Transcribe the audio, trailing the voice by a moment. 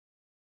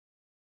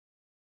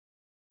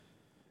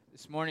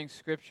This morning's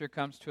scripture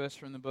comes to us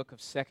from the book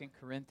of 2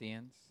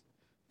 Corinthians.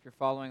 If you're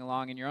following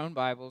along in your own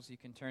Bibles, you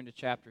can turn to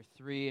chapter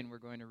 3, and we're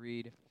going to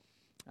read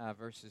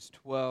verses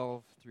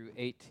 12 through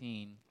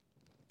 18.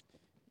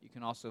 You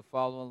can also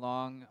follow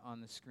along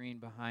on the screen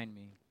behind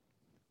me.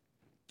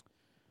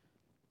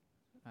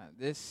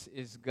 This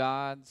is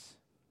God's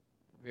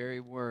very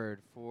word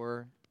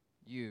for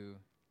you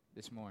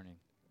this morning,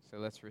 so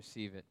let's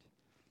receive it.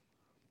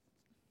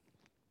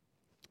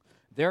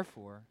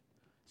 Therefore,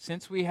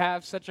 since we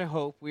have such a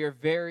hope, we are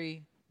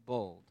very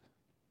bold.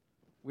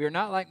 We are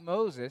not like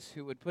Moses,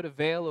 who would put a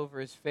veil over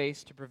his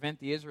face to prevent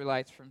the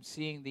Israelites from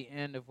seeing the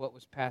end of what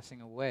was passing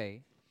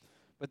away.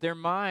 But their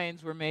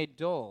minds were made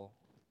dull.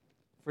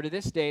 For to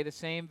this day the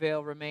same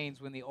veil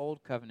remains when the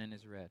old covenant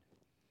is read.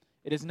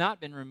 It has not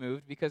been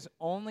removed because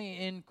only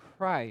in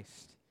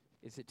Christ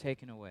is it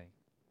taken away.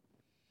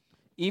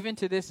 Even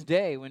to this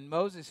day, when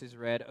Moses is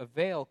read, a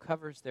veil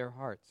covers their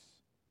hearts.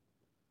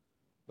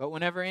 But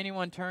whenever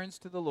anyone turns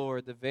to the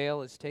Lord, the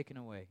veil is taken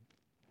away.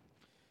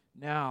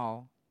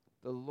 Now,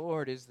 the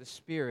Lord is the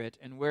Spirit,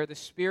 and where the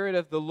Spirit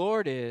of the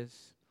Lord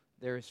is,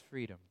 there is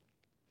freedom.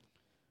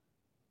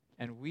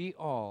 And we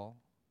all,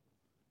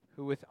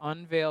 who with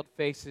unveiled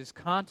faces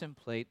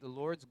contemplate the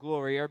Lord's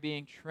glory, are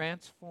being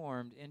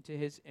transformed into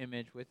His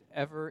image with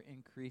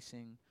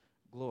ever-increasing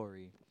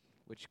glory,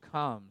 which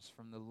comes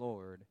from the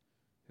Lord,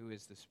 who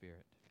is the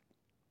Spirit.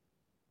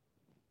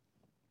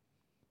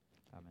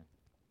 Amen.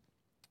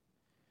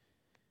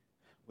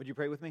 Would you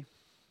pray with me?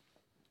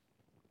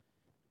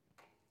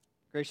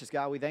 Gracious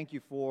God, we thank you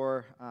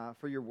for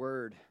your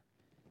word,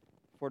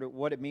 for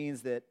what it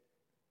means that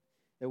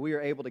we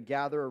are able to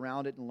gather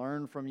around it and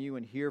learn from you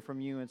and hear from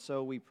you, and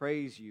so we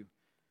praise you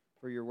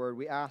for your word.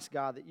 We ask,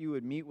 God, that you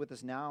would meet with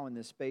us now in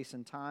this space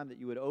and time, that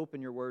you would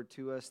open your word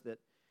to us, that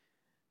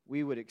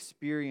we would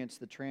experience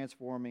the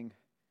transforming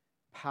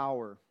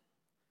power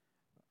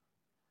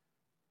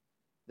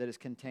that is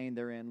contained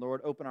therein.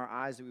 Lord, open our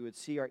eyes that we would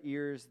see, our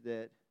ears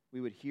that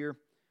we would hear.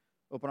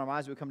 Open our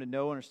minds that we would come to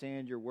know and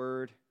understand your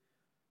word.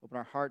 Open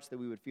our hearts that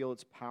we would feel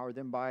its power.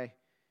 Then by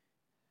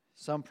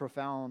some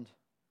profound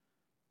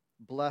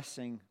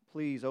blessing,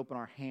 please open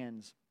our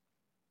hands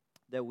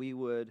that we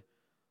would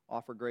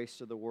offer grace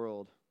to the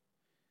world.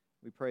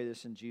 We pray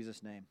this in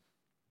Jesus' name.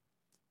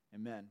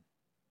 Amen.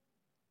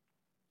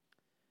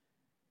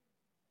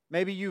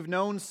 Maybe you've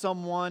known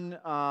someone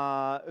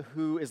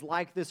who is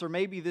like this, or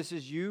maybe this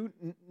is you.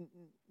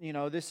 You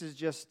know, this is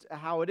just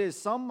how it is.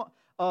 Some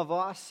of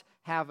us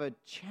have a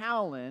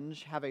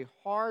challenge, have a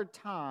hard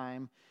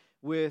time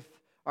with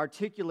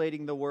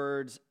articulating the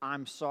words,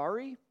 I'm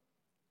sorry,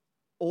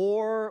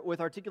 or with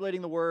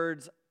articulating the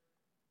words,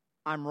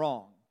 I'm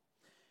wrong.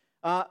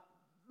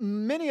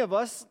 Many of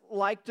us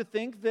like to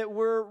think that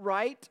we're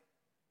right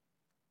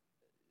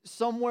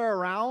somewhere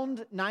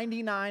around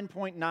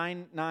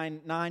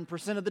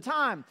 99.999% of the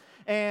time.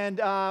 And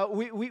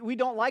we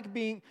don't like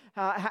being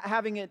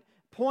having it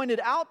pointed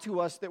out to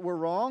us that we're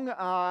wrong,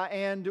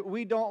 and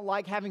we don't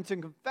like having to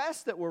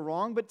confess that we're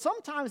wrong, but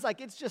sometimes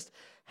it's just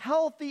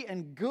healthy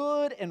and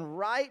good and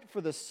right for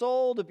the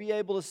soul to be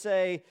able to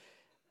say,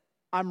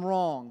 I'm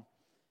wrong.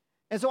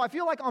 And so I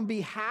feel like on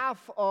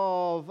behalf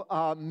of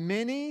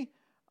many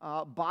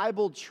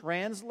Bible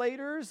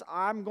translators,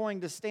 I'm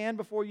going to stand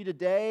before you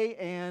today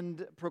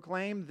and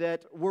proclaim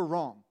that we're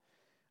wrong.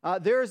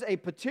 There's a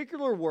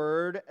particular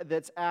word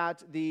that's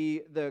at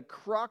the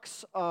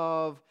crux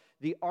of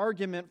the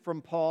argument from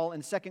Paul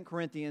in 2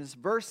 Corinthians,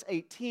 verse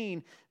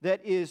 18,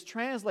 that is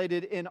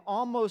translated in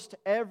almost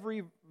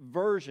every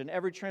version,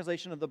 every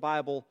translation of the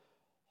Bible,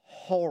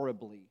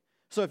 horribly.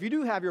 So if you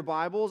do have your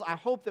Bibles, I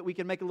hope that we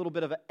can make a little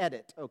bit of an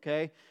edit,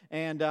 okay?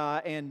 And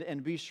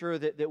be sure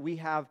that we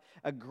have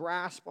a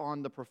grasp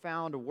on the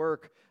profound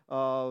work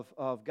of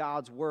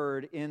God's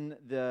Word in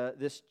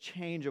this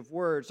change of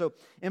words. So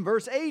in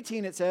verse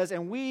 18 it says,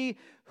 and we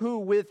who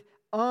with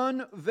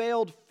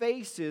unveiled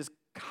faces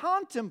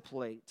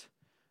contemplate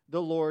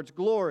the Lord's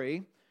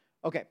glory.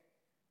 Okay,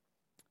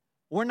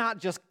 we're not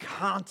just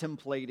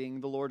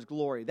contemplating the Lord's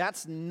glory.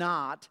 That's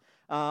not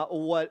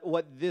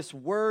what this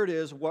word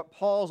is, what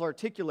Paul's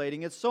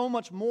articulating. It's so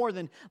much more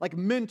than like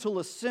mental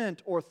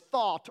assent or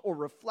thought or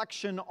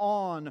reflection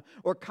on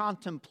or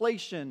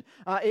contemplation.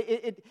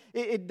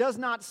 It does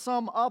not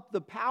sum up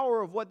the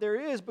power of what there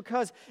is,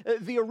 because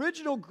the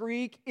original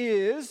Greek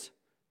is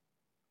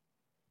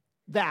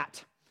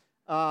that,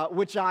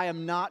 which I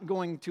am not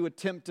going to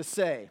attempt to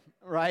say,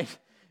 right?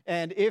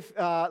 And if,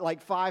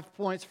 5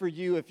 points for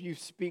you if you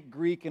speak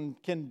Greek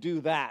and can do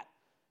that.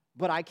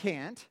 But I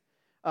can't.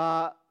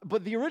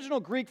 But the original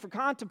Greek for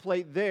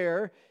contemplate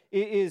there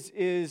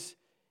is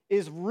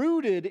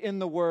rooted in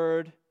the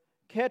word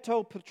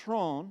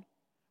ketopatron,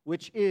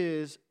 which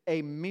is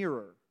a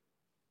mirror.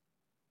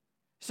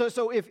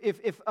 So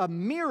if a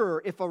mirror,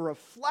 if a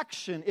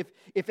reflection,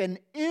 if an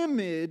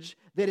image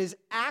that is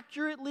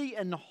accurately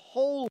and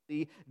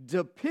wholly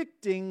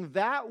depicting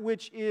that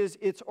which is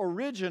its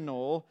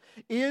original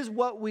is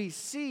what we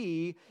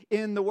see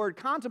in the word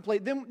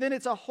contemplate, then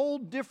it's a whole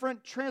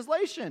different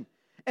translation.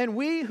 And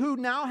we who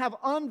now have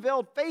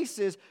unveiled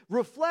faces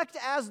reflect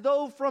as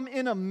though from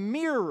in a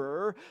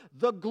mirror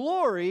the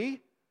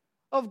glory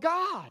of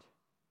God.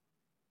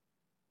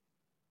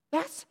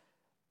 That's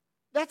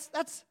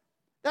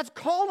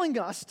calling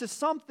us to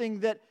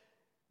something that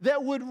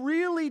would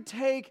really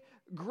take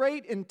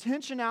great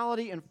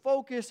intentionality and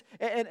focus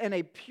and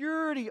a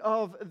purity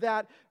of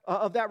that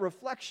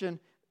reflection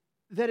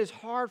that is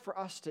hard for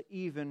us to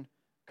even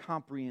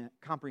comprehend.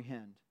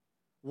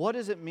 What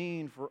does it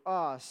mean for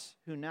us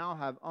who now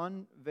have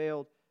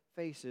unveiled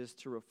faces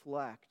to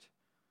reflect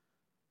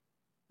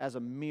as a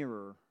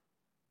mirror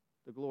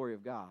the glory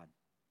of God?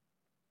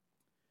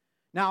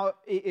 Now,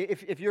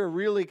 if you're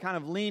really kind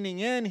of leaning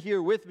in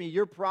here with me,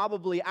 you're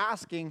probably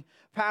asking,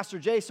 Pastor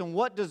Jason,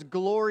 what does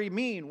glory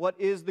mean? What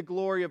is the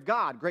glory of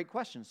God? Great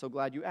question. So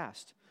glad you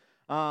asked.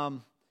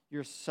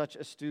 You're such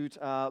astute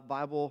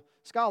Bible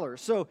scholars.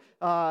 So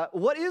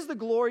what is the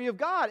glory of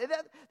God?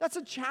 That's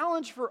a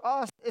challenge for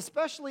us,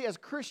 especially as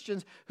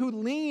Christians who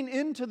lean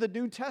into the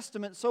New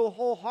Testament so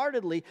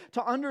wholeheartedly,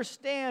 to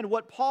understand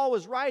what Paul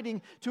was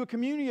writing to a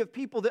community of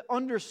people that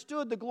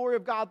understood the glory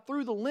of God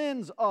through the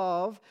lens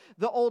of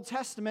the Old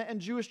Testament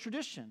and Jewish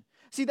tradition.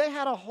 See, they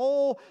had a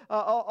whole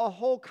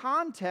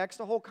context,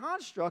 a whole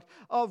construct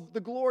of the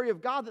glory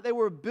of God that they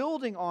were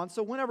building on.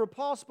 So whenever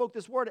Paul spoke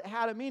this word, it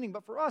had a meaning.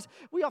 But for us,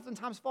 we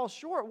oftentimes fall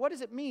short. What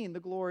does it mean, the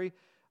glory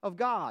of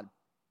God?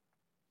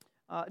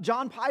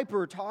 John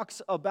Piper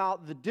talks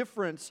about the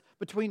difference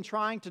between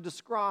trying to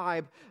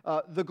describe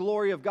the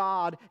glory of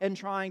God and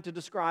trying to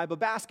describe a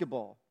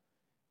basketball.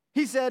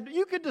 He said,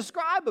 you could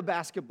describe a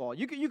basketball.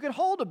 You could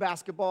hold a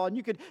basketball and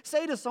you could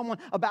say to someone,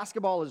 a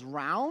basketball is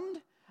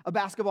round. A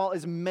basketball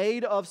is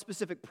made of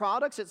specific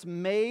products. It's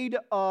made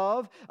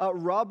of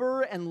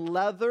rubber and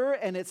leather,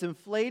 and it's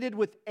inflated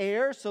with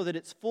air so that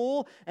it's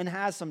full and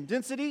has some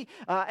density.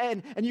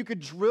 And you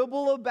could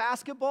dribble a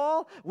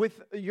basketball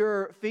with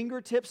your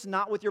fingertips,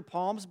 not with your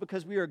palms,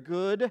 because we are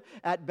good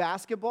at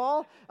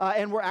basketball.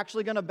 And we're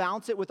actually going to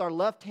bounce it with our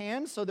left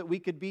hand so that we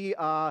could be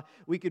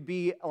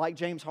like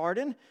James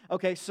Harden.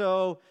 Okay,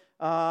 so.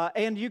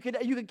 And you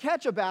could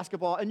catch a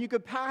basketball, and you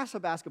could pass a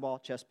basketball,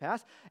 chest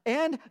pass,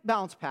 and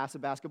bounce pass a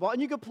basketball,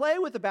 and you could play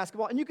with a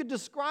basketball, and you could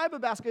describe a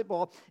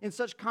basketball in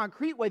such a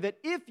concrete way that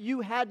if you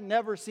had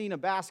never seen a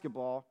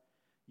basketball,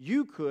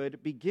 you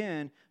could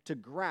begin to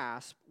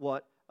grasp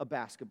what a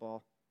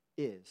basketball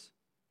is.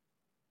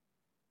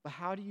 But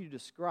how do you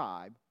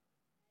describe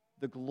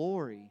the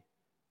glory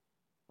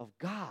of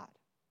God?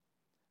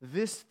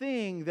 This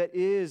thing that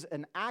is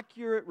an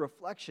accurate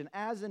reflection,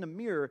 as in a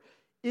mirror,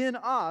 in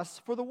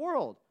us for the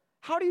world.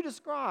 How do you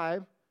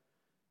describe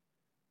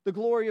the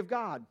glory of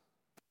God?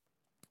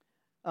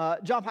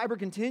 John Piper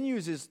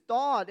continues his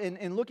thought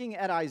in looking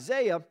at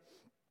Isaiah,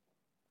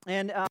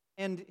 and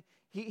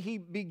he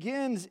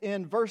begins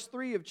in verse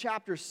 3 of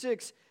chapter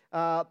 6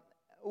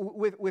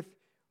 with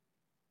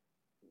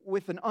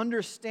an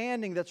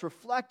understanding that's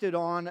reflected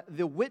on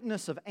the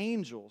witness of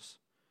angels.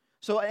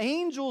 So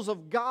angels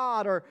of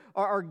God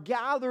are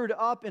gathered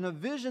up in a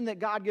vision that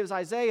God gives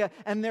Isaiah,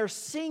 and they're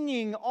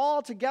singing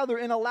all together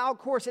in a loud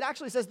chorus. It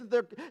actually says that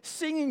they're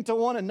singing to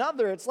one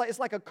another. It's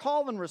like a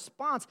call and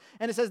response.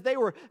 And it says they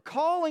were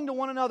calling to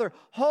one another,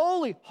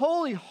 "Holy,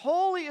 holy,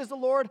 holy is the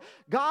Lord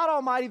God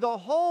Almighty. The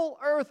whole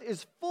earth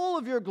is full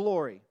of your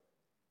glory."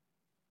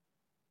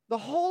 The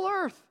whole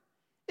earth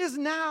is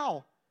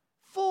now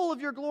full of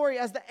your glory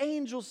as the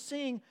angels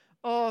sing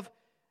of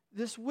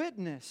this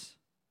witness.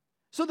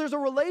 So there's a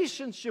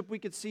relationship we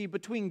could see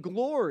between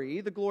glory,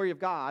 the glory of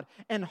God,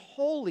 and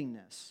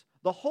holiness,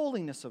 the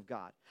holiness of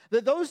God.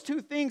 That those two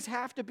things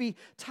have to be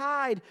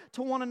tied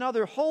to one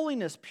another.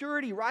 Holiness,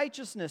 purity,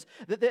 righteousness.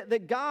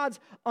 That God's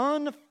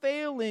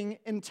unfailing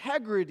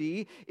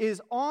integrity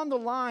is on the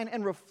line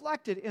and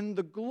reflected in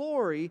the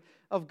glory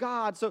of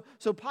God.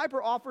 So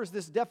Piper offers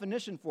this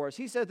definition for us.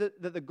 He said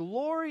that the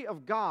glory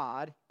of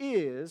God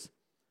is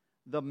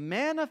the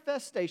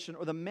manifestation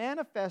or the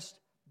manifest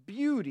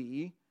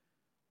beauty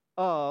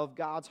of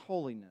God's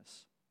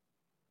holiness.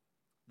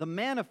 The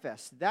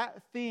manifest,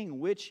 that thing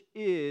which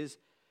is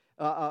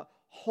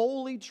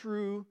wholly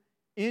true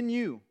in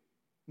you,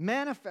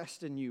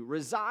 manifest in you,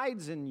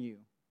 resides in you.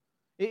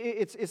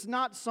 It's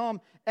not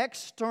some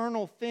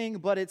external thing,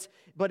 but it's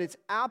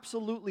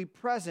absolutely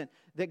present.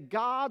 That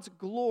God's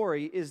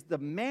glory is the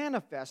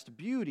manifest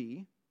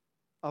beauty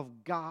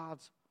of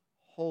God's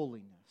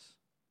holiness.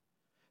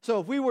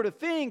 So if we were to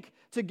think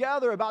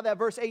together about that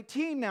verse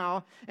 18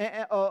 now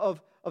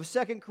of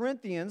 2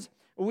 Corinthians,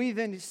 we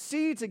then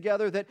see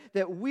together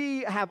that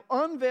we have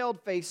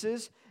unveiled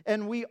faces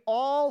and we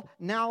all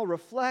now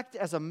reflect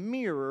as a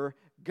mirror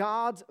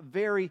God's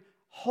very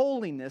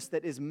holiness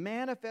that is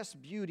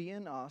manifest beauty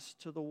in us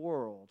to the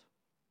world.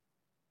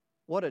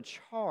 What a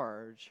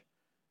charge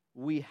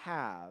we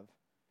have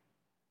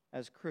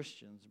as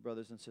Christians,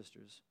 brothers and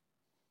sisters,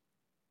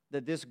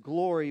 that this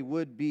glory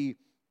would be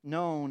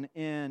known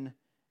in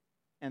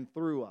and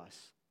through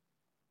us.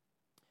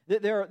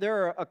 There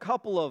are a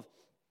couple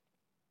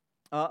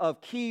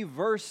of key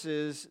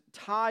verses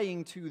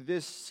tying to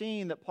this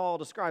scene that Paul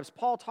describes.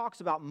 Paul talks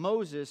about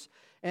Moses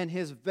and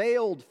his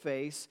veiled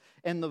face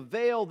and the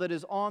veil that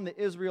is on the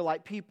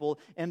Israelite people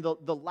and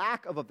the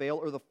lack of a veil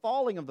or the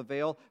falling of the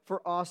veil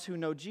for us who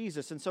know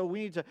Jesus. And so we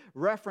need to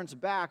reference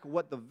back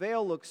what the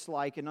veil looks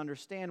like and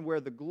understand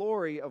where the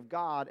glory of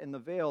God and the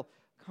veil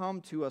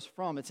come to us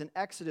from. It's in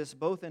Exodus,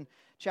 both in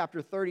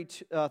chapter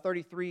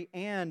 33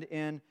 and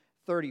in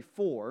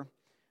 34.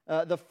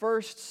 The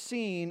first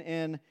scene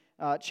in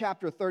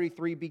chapter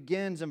 33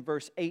 begins in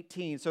verse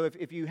 18. So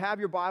if you have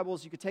your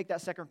Bibles, you could take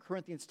that 2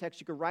 Corinthians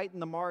text. You could write in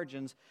the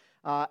margins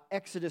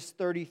Exodus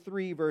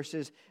 33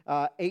 verses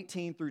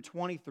 18 through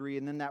 23,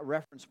 and then that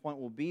reference point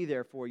will be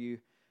there for you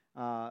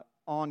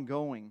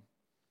ongoing.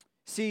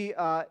 See,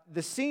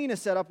 the scene is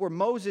set up where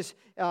Moses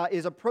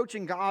is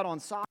approaching God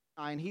on Sinai,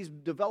 and he's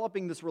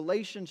developing this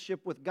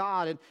relationship with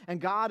God, and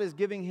God is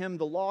giving him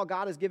the law,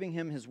 God is giving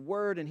him his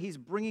word, and he's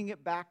bringing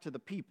it back to the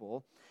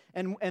people.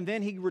 And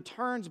then he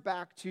returns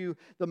back to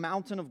the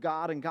mountain of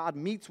God, and God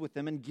meets with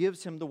him and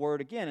gives him the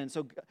word again. And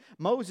so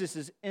Moses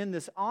is in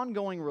this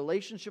ongoing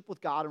relationship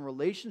with God and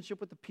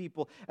relationship with the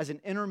people as an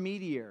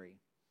intermediary.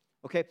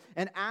 Okay,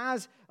 and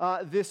as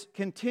this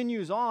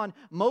continues on,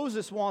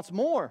 Moses wants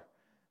more.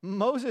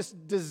 Moses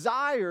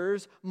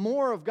desires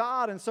more of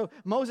God, and so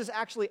Moses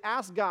actually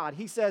asks God.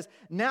 He says,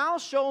 "Now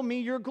show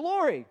me your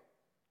glory."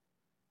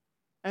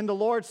 And the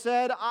Lord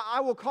said, I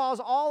will cause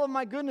all of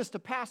my goodness to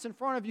pass in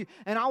front of you,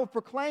 and I will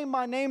proclaim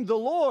my name, the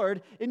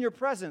Lord, in your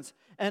presence.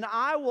 And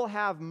I will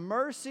have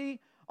mercy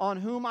on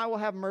whom I will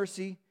have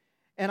mercy,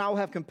 and I will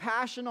have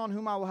compassion on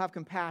whom I will have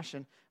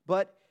compassion.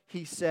 But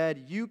he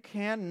said, you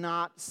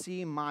cannot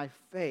see my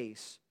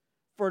face,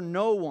 for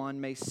no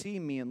one may see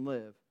me and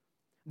live.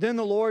 Then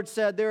the Lord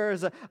said, there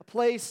is a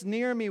place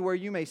near me where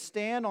you may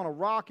stand on a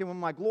rock, and when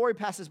my glory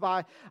passes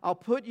by, I'll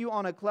put you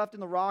on a cleft in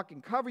the rock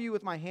and cover you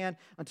with my hand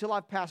until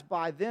I've passed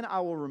by. Then I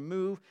will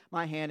remove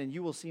my hand, and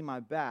you will see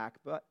my back,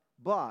 but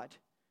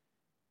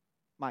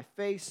my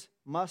face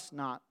must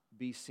not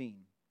be seen.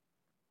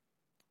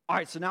 All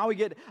right, so now we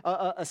get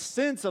a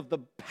sense of the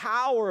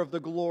power of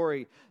the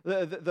glory,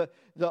 the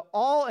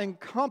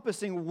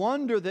all-encompassing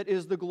wonder that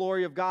is the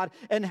glory of God,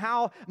 and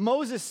how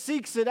Moses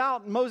seeks it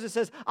out. And Moses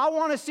says, I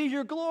want to see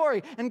your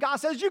glory. And God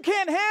says, you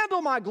can't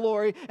handle my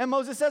glory. And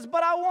Moses says,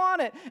 but I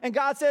want it. And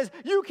God says,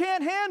 you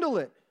can't handle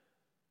it.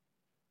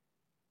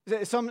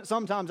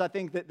 Sometimes I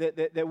think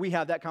that we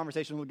have that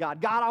conversation with God.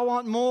 God, I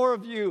want more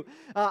of you.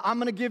 I'm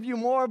going to give you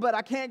more, but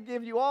I can't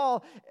give you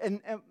all.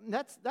 And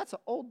that's an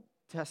Old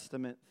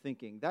Testament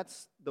thinking.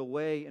 That's the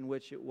way in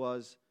which it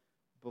was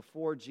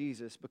before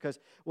Jesus, because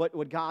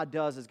what God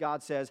does is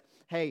God says,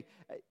 hey,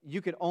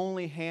 you can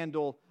only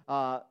handle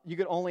my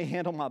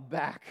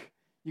back.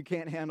 You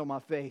can't handle my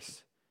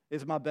face.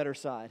 It's my better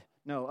side.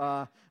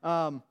 No.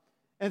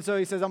 And so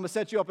he says, I'm going to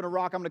set you up in a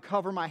rock. I'm going to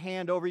cover my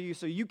hand over you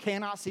so you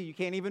cannot see. You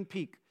can't even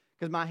peek,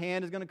 because my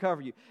hand is going to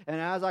cover you.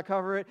 And as I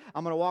cover it,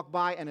 I'm going to walk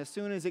by, and as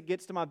soon as it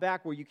gets to my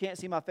back where you can't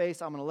see my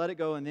face, I'm going to let it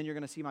go, and then you're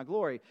going to see my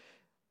glory.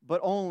 But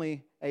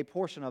only a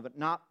portion of it,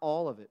 not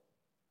all of it.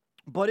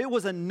 But it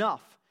was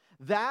enough.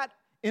 That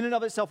in and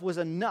of itself was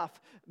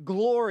enough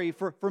glory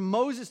for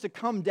Moses to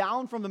come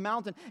down from the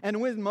mountain. And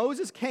when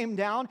Moses came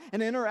down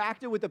and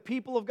interacted with the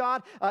people of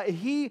God,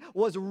 he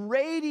was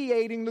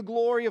radiating the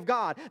glory of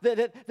God.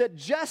 That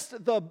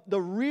just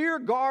the rear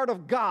guard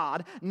of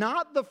God,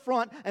 not the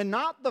front and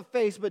not the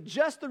face, but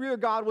just the rear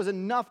guard was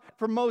enough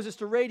for Moses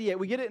to radiate.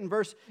 We get it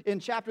in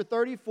chapter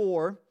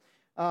 34,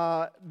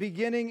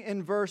 beginning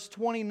in verse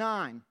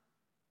 29.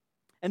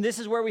 And this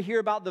is where we hear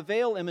about the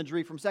veil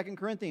imagery from 2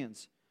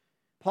 Corinthians.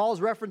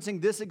 Paul's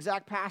referencing this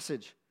exact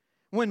passage.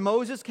 When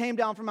Moses came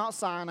down from Mount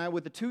Sinai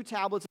with the 2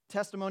 tablets of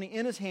testimony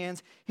in his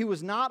hands, he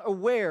was not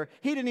aware,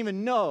 he didn't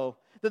even know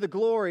that the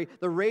glory,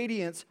 the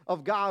radiance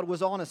of God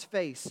was on his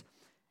face.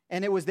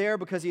 And it was there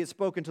because he had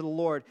spoken to the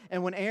Lord.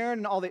 And when Aaron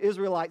and all the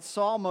Israelites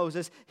saw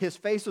Moses, his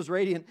face was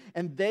radiant,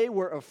 and they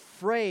were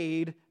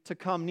afraid to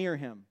come near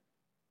him.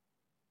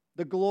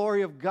 The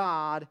glory of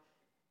God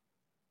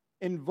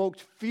invoked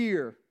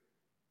fear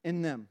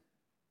in them.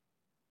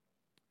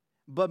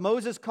 But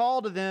Moses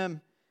called to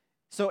them,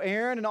 so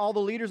Aaron and all the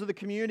leaders of the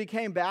community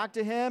came back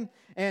to him,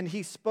 and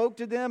he spoke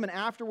to them, and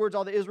afterwards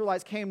all the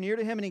Israelites came near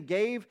to him, and he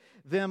gave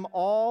them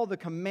all the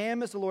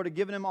commandments the Lord had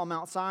given him on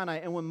Mount Sinai.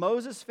 And when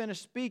Moses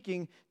finished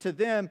speaking to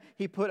them,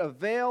 he put a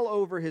veil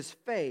over his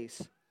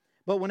face.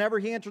 But whenever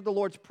he entered the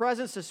Lord's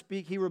presence to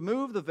speak, he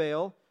removed the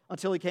veil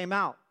until he came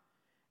out.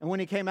 And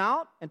when he came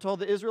out and told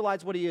the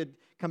Israelites what he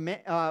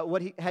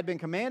had been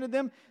commanded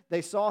them,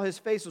 they saw his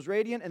face was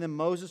radiant, and then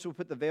Moses would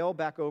put the veil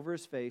back over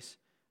his face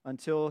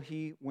until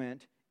he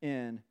went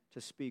in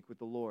to speak with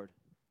the Lord.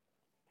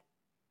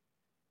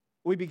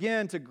 We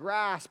begin to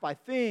grasp, I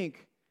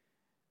think,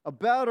 a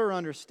better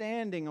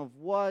understanding of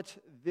what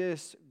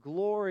this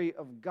glory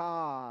of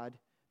God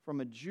from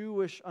a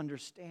Jewish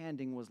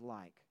understanding was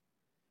like.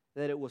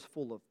 That it was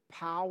full of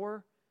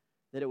power,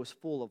 that it was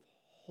full of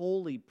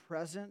holy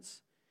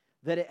presence,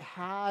 that it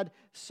had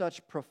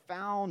such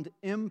profound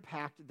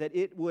impact that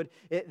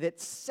that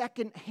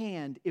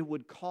secondhand, it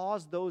would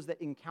cause those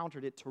that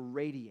encountered it to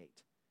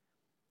radiate.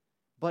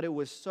 But it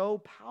was so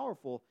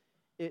powerful,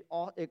 it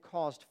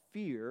caused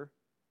fear.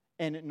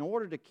 And in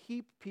order to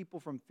keep people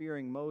from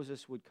fearing,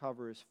 Moses would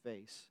cover his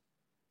face.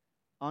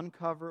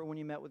 Uncover it when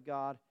he met with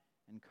God,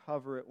 and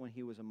cover it when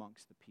he was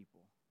amongst the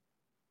people.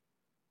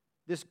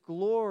 This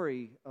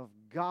glory of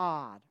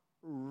God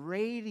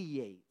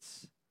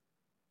radiates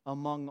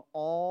among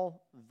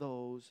all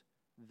those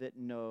that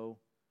know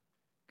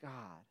God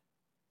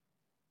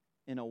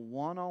in a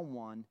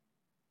one-on-one,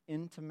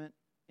 intimate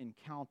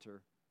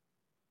encounter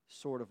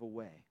sort of a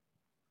way.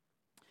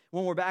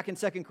 When we're back in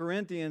 2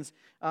 Corinthians,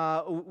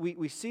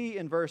 we see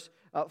in verse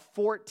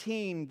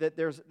 14 that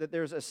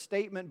there's a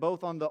statement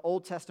both on the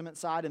Old Testament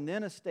side and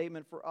then a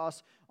statement for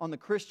us on the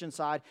Christian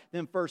side.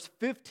 Then verse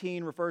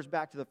 15 refers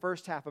back to the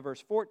first half of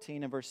verse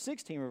 14, and verse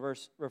 16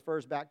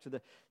 refers back to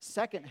the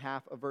second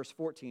half of verse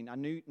 14.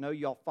 I know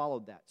y'all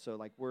followed that,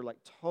 so we're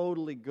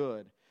totally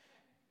good.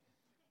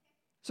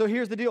 So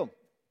here's the deal.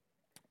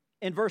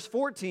 In verse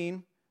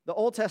 14, the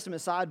Old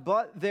Testament side,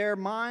 but their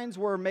minds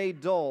were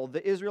made dull.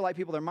 The Israelite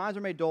people, their minds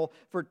were made dull,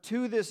 for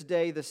to this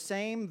day the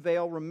same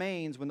veil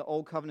remains when the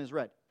Old Covenant is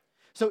read.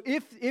 So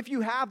if you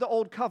have the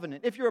Old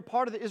Covenant, if you're a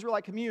part of the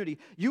Israelite community,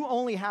 you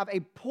only have a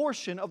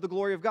portion of the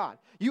glory of God.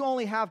 You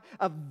only have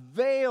a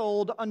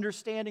veiled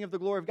understanding of the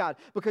glory of God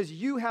because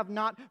you have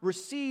not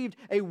received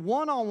a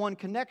one-on-one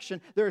connection.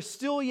 There is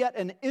still yet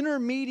an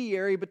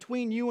intermediary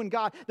between you and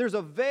God. There's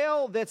a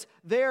veil that's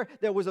there.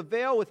 There was a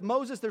veil with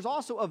Moses. There's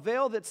also a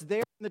veil that's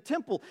there in the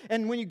temple.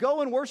 And when you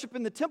go and worship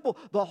in the temple,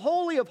 the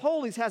Holy of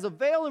Holies has a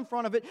veil in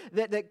front of it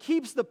that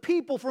keeps the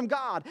people from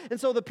God. And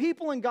so the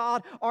people and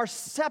God are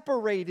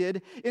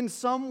separated in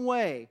some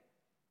way.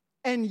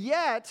 And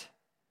yet,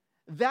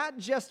 that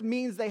just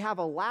means they have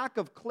a lack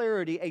of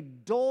clarity, a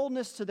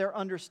dullness to their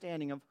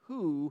understanding of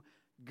who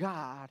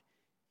God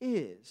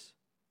is.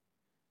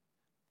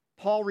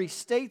 Paul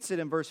restates it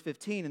in verse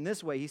 15 in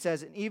this way. He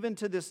says, and even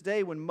to this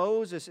day when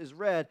Moses is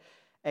read,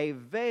 a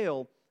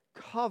veil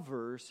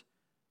covers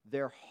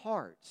their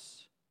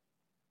hearts.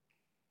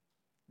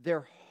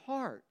 Their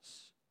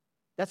hearts.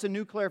 That's a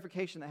new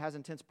clarification that has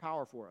intense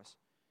power for us.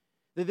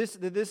 That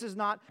this is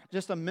not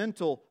just a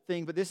mental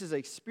thing, but this is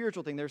a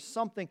spiritual thing. There's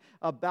something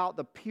about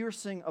the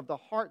piercing of the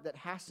heart that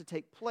has to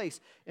take place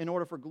in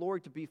order for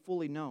glory to be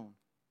fully known.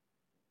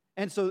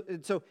 And so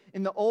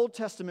in the Old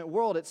Testament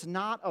world, it's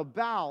not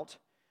about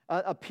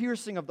a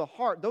piercing of the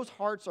heart. Those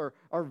hearts are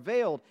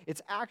veiled.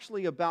 It's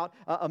actually about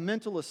a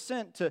mental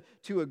assent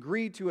to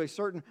agree to a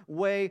certain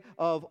way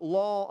of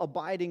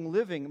law-abiding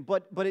living.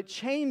 But it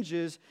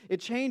changes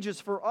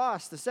for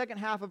us. The second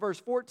half of verse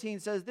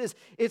 14 says this,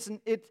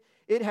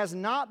 it has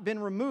not been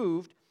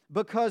removed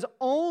because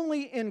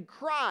only in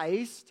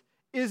Christ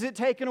is it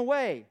taken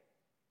away.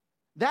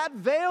 That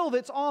veil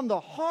that's on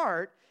the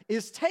heart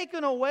is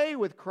taken away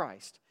with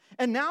Christ.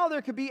 And now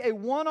there could be a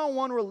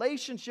one-on-one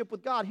relationship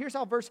with God. Here's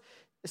how verse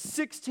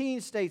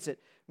 16 states it.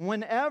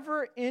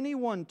 Whenever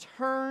anyone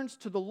turns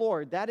to the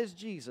Lord, that is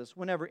Jesus,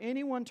 whenever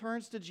anyone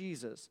turns to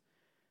Jesus,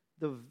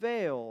 the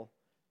veil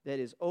that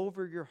is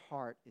over your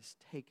heart is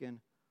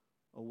taken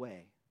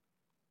away.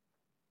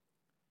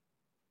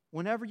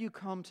 Whenever you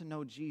come to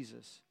know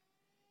Jesus,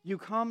 you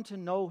come to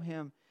know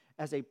Him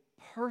as a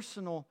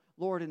personal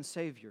Lord and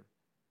Savior,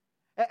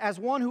 as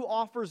one who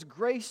offers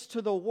grace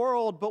to the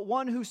world, but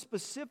one who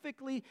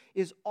specifically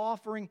is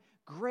offering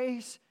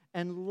grace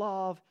and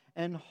love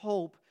and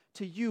hope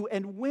to you.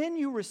 And when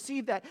you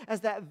receive that,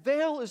 as that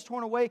veil is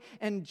torn away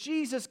and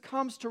Jesus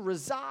comes to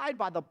reside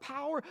by the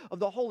power of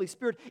the Holy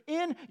Spirit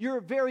in your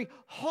very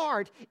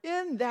heart,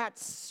 in that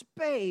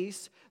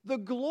space, the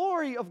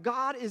glory of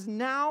God is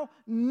now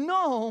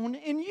known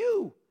in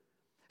you.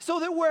 So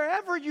that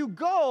wherever you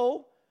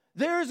go,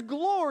 there's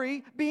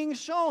glory being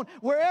shown.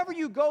 Wherever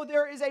you go,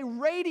 there is a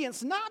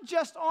radiance, not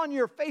just on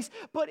your face,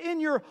 but in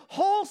your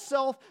whole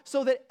self,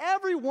 so that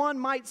everyone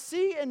might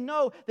see and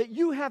know that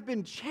you have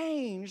been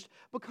changed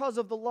because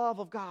of the love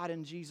of God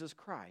in Jesus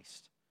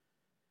Christ.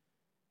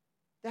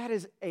 That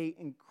is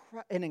an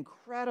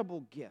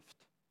incredible gift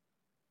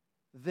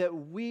that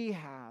we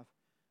have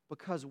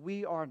because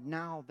we are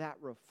now that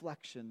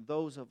reflection,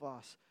 those of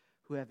us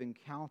who have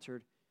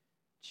encountered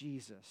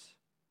Jesus.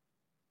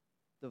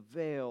 The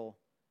veil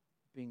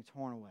being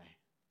torn away.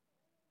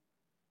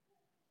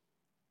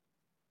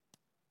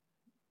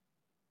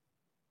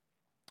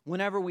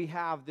 Whenever we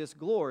have this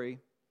glory,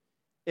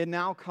 it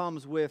now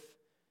comes with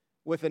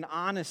an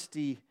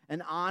honesty,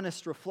 an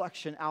honest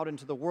reflection out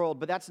into the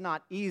world, but that's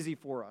not easy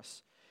for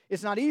us.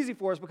 It's not easy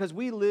for us because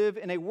we live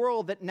in a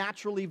world that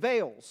naturally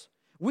veils.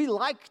 We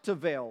like to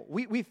veil.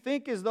 We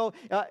think as though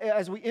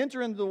as we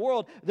enter into the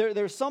world,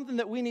 there's something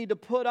that we need to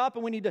put up,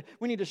 and we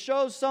need to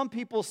show some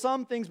people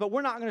some things, but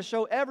we're not going to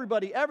show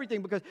everybody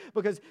everything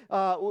because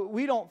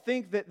we don't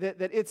think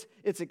that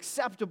it's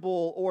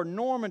acceptable or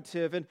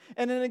normative. And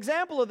an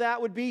example of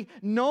that would be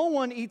no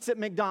one eats at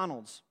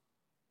McDonald's.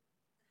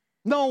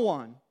 No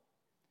one.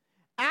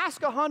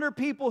 Ask 100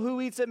 people who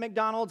eats at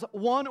McDonald's,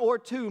 1 or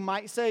 2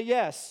 might say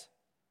yes.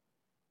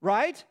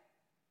 Right?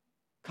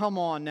 Come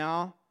on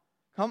now.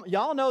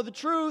 Y'all know the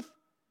truth.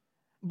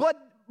 But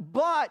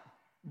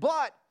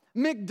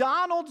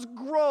McDonald's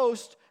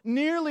grossed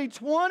nearly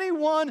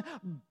 $21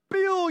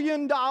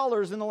 billion in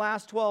the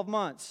last 12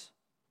 months.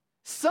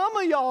 Some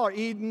of y'all are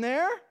eating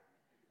there.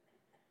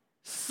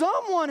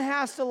 Someone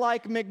has to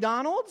like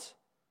McDonald's.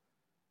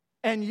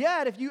 And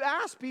yet, if you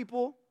ask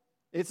people,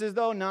 it's as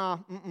though, nah,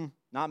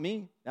 not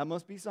me. That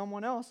must be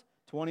someone else.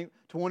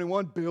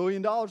 $21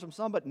 billion from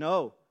somebody.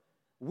 No.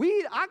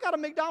 I got a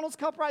McDonald's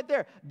cup right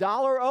there.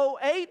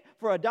 $1.08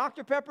 for a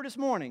Dr. Pepper this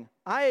morning.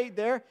 I ate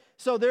there.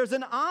 So there's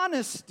an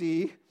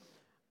honesty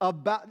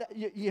about that.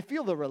 You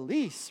feel the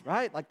release,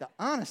 right? Like the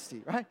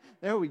honesty, right?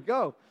 There we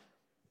go.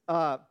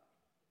 But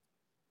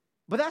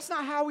that's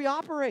not how we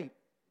operate.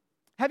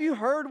 Have you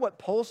heard what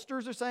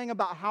pollsters are saying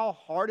about how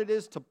hard it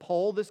is to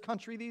poll this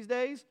country these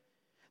days?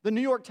 The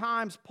New York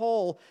Times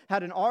poll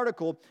had an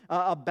article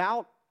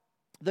about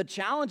the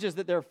challenges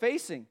that they're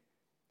facing.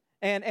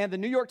 And the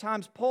New York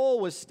Times poll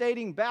was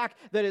stating back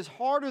that it's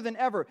harder than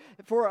ever.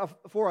 For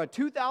a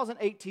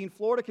 2018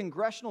 Florida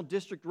congressional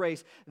district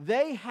race,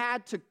 they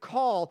had to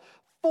call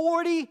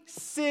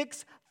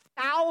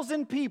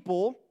 46,000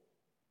 people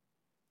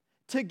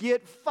to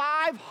get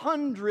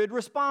 500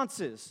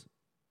 responses.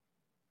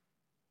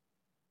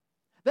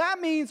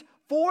 That means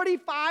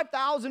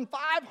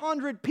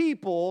 45,500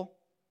 people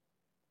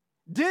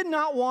did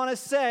not want to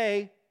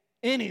say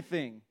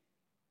anything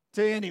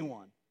to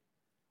anyone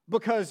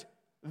because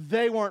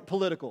they weren't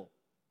political.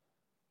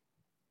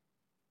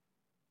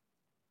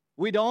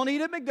 We don't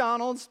eat at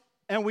McDonald's,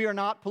 and we are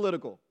not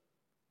political.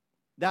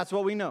 That's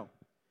what we know.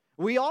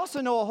 We also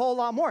know a whole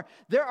lot more.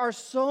 There are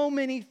so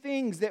many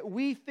things that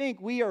we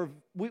think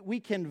we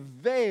can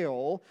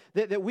veil,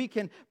 that we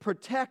can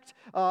protect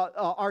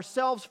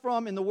ourselves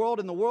from in the world,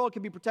 and the world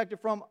can be protected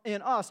from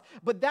in us.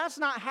 But that's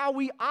not how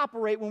we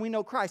operate when we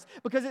know Christ.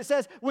 Because it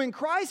says, when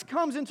Christ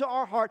comes into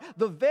our heart,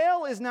 the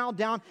veil is now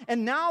down,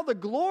 and now the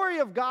glory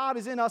of God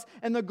is in us,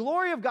 and the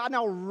glory of God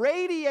now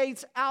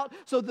radiates out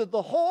so that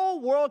the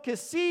whole world can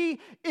see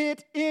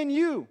it in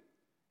you.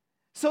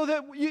 So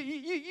that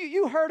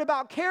you heard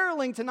about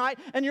caroling tonight,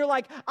 and you're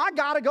like, I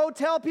got to go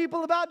tell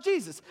people about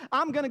Jesus.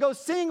 I'm going to go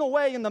sing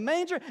away in the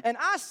manger, and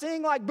I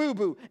sing like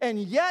boo-boo. And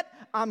yet,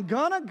 I'm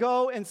going to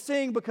go and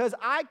sing because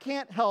I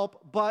can't help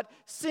but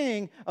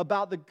sing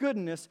about the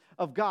goodness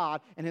of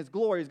God, and His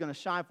glory is going to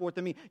shine forth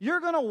in me.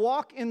 You're going to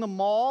walk in the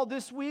mall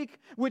this week,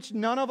 which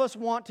none of us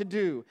want to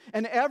do.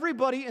 And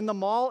everybody in the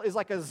mall is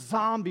like a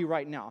zombie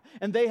right now.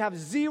 And they have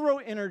zero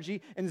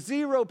energy and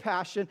zero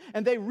passion,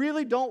 and they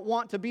really don't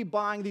want to be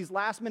buying these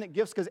last-minute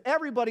gifts because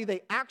everybody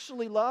they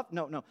actually love,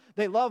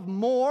 they love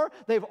more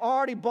they've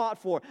already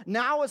bought for.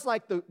 Now it's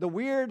like the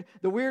weird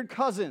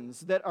cousins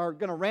that are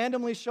going to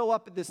randomly show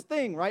up at this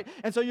thing, right?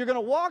 And so you're going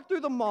to walk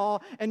through the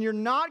mall, and you're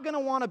not going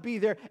to want to be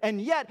there, and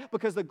yet,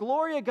 because the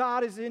glory of God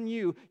is in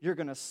you, you're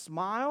going to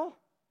smile,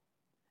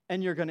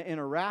 and you're going to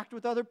interact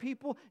with other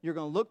people. You're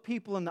going to look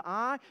people in the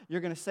eye.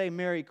 You're going to say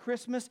Merry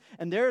Christmas,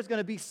 and there's going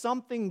to be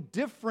something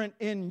different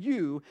in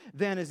you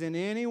than is in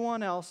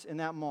anyone else in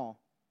that mall.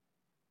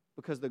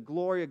 Because the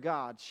glory of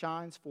God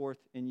shines forth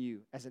in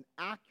you as an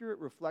accurate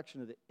reflection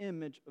of the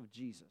image of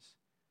Jesus.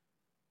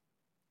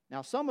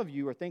 Now, some of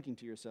you are thinking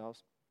to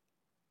yourselves,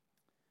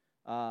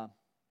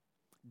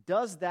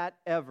 does that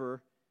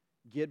ever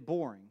get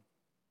boring?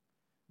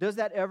 Does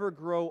that ever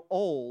grow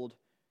old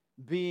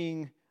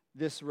being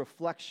this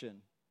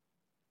reflection?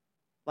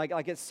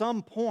 Like at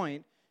some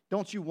point,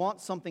 don't you want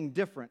something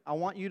different? I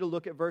want you to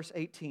look at verse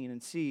 18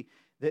 and see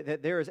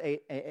that there is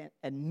a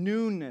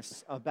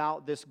newness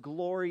about this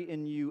glory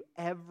in you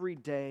every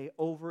day,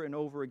 over and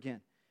over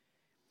again.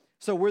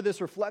 So we're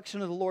this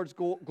reflection of the Lord's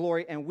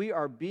glory, and we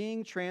are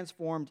being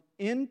transformed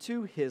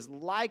into His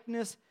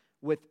likeness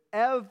with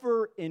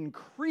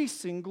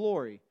ever-increasing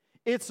glory.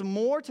 It's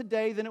more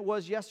today than it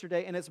was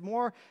yesterday, and it's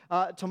more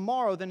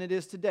tomorrow than it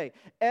is today.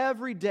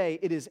 Every day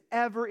it is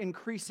ever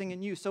increasing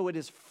in you, so it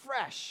is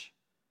fresh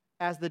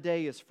as the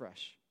day is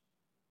fresh.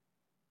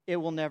 It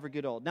will never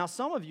get old. Now,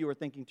 some of you are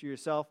thinking to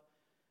yourself,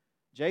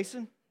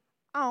 Jason,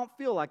 I don't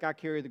feel like I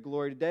carry the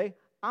glory today.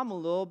 I'm a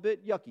little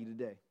bit yucky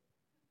today.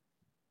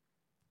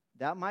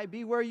 That might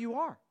be where you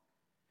are.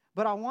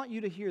 But I want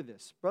you to hear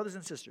this, brothers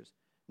and sisters.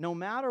 No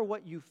matter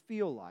what you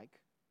feel like,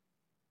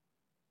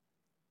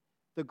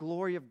 the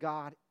glory of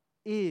God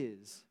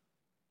is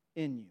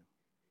in you.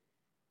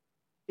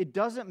 It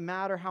doesn't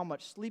matter how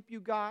much sleep you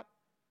got,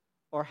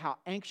 or how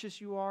anxious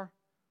you are,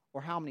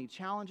 or how many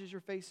challenges you're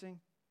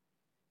facing.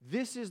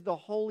 This is the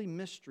holy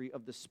mystery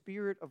of the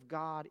Spirit of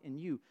God in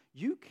you.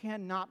 You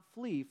cannot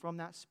flee from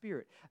that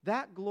Spirit.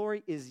 That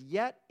glory is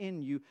yet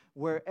in you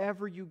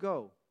wherever you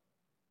go.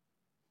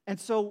 And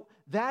so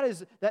that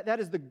is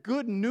the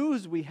good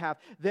news we have,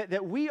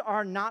 that we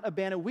are not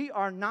abandoned, we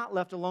are not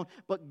left alone,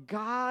 but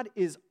God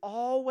is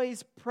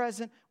always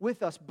present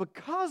with us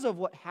because of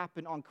what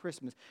happened on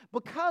Christmas,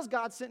 because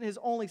God sent His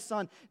only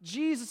Son,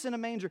 Jesus, in a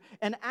manger.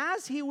 And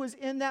as He was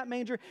in that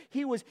manger,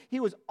 He was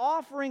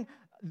offering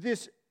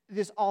this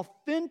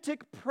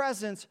authentic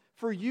presence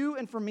for you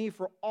and for me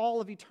for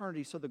all of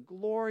eternity. So the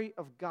glory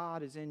of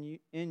God is in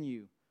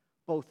you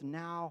both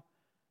now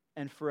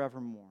and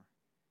forevermore.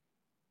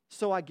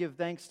 So I give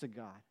thanks to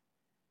God,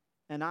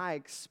 and I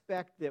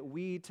expect that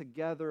we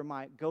together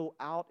might go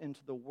out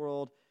into the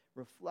world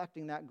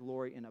reflecting that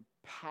glory in a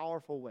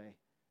powerful way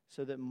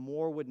so that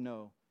more would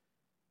know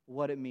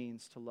what it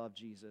means to love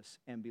Jesus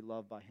and be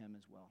loved by Him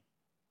as well.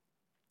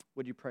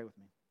 Would you pray with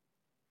me?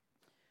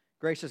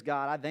 Gracious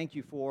God, I thank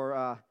you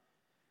for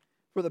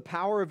the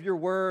power of your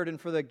word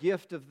and for the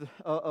gift of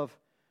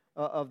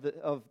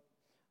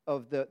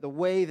the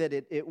way that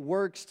it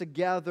works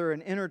together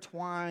and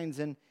intertwines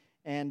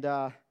and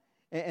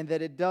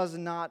that it does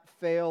not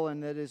fail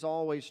and that is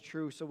always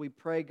true. So we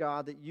pray,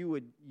 God, that you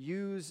would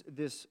use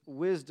this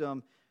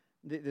wisdom,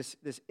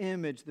 this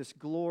image, this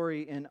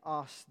glory in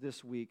us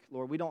this week.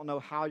 Lord, we don't know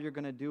how you're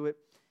going to do it,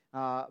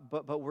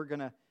 but we're going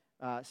to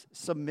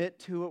submit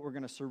to it. We're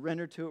going to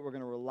surrender to it. We're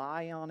going to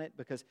rely on it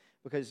because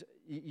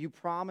you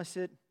promise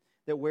it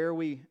that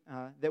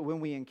that when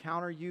we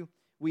encounter you,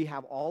 we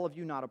have all of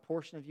you, not a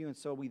portion of you. And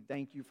so we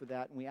thank you for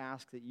that, and we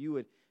ask that you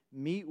would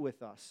meet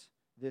with us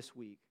this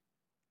week.